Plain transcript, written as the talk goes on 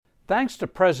thanks to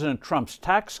President Trump's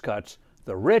tax cuts,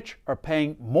 the rich are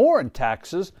paying more in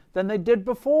taxes than they did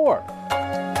before.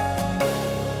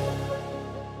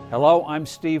 Hello, I'm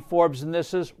Steve Forbes, and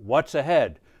this is What's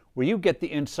Ahead, where you get the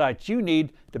insights you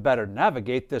need to better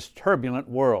navigate this turbulent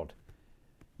world.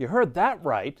 You heard that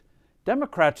right.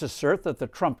 Democrats assert that the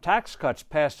Trump tax cuts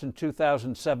passed in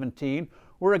 2017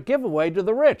 were a giveaway to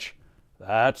the rich.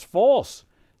 That's false.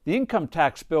 The income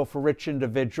tax bill for rich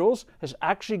individuals has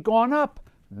actually gone up,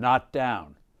 not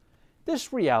down.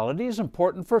 This reality is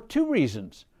important for two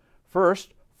reasons.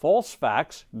 First, false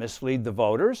facts mislead the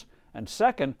voters, and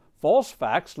second, false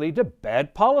facts lead to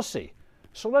bad policy.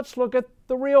 So let's look at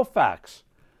the real facts.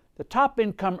 The top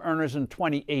income earners in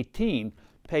 2018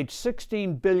 paid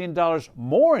 $16 billion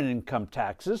more in income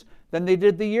taxes than they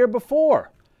did the year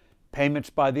before. Payments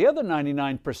by the other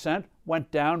 99%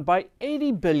 went down by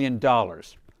 $80 billion.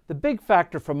 The big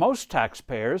factor for most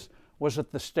taxpayers was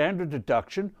that the standard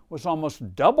deduction was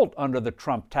almost doubled under the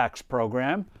Trump tax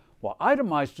program, while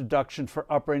itemized deductions for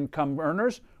upper income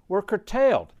earners were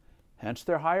curtailed, hence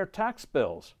their higher tax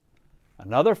bills.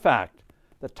 Another fact,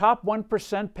 the top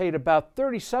 1% paid about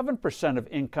 37% of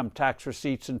income tax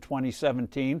receipts in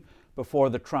 2017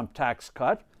 before the Trump tax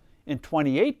cut. In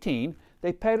 2018,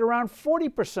 they paid around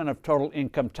 40% of total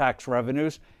income tax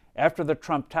revenues after the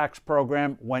Trump tax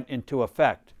program went into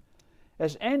effect.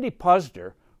 As Andy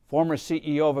Puzder, former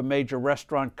CEO of a major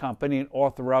restaurant company and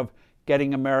author of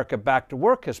Getting America Back to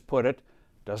Work, has put it,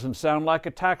 doesn't sound like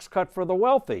a tax cut for the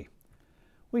wealthy.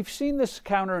 We've seen this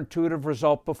counterintuitive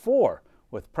result before,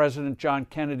 with President John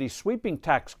Kennedy's sweeping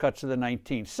tax cuts of the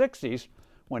 1960s,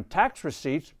 when tax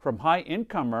receipts from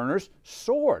high-income earners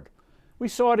soared. We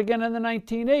saw it again in the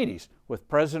 1980s, with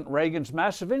President Reagan's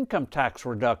massive income tax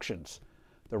reductions.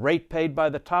 The rate paid by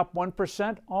the top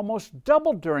 1% almost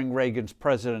doubled during Reagan's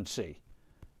presidency.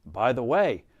 By the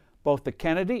way, both the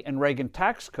Kennedy and Reagan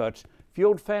tax cuts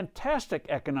fueled fantastic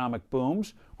economic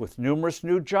booms with numerous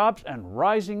new jobs and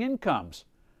rising incomes.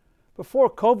 Before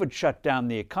COVID shut down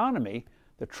the economy,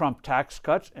 the Trump tax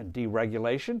cuts and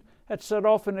deregulation had set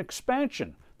off an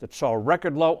expansion that saw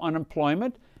record low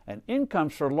unemployment and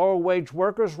incomes for lower-wage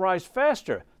workers rise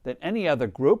faster than any other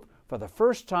group for the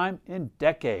first time in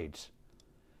decades.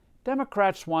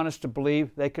 Democrats want us to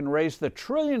believe they can raise the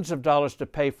trillions of dollars to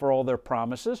pay for all their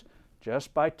promises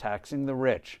just by taxing the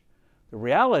rich. The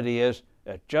reality is,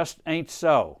 it just ain't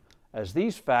so, as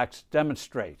these facts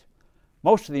demonstrate.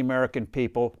 Most of the American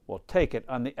people will take it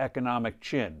on the economic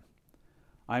chin.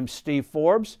 I'm Steve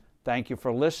Forbes. Thank you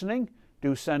for listening.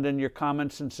 Do send in your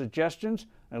comments and suggestions,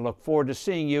 and I look forward to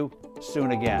seeing you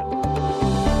soon again.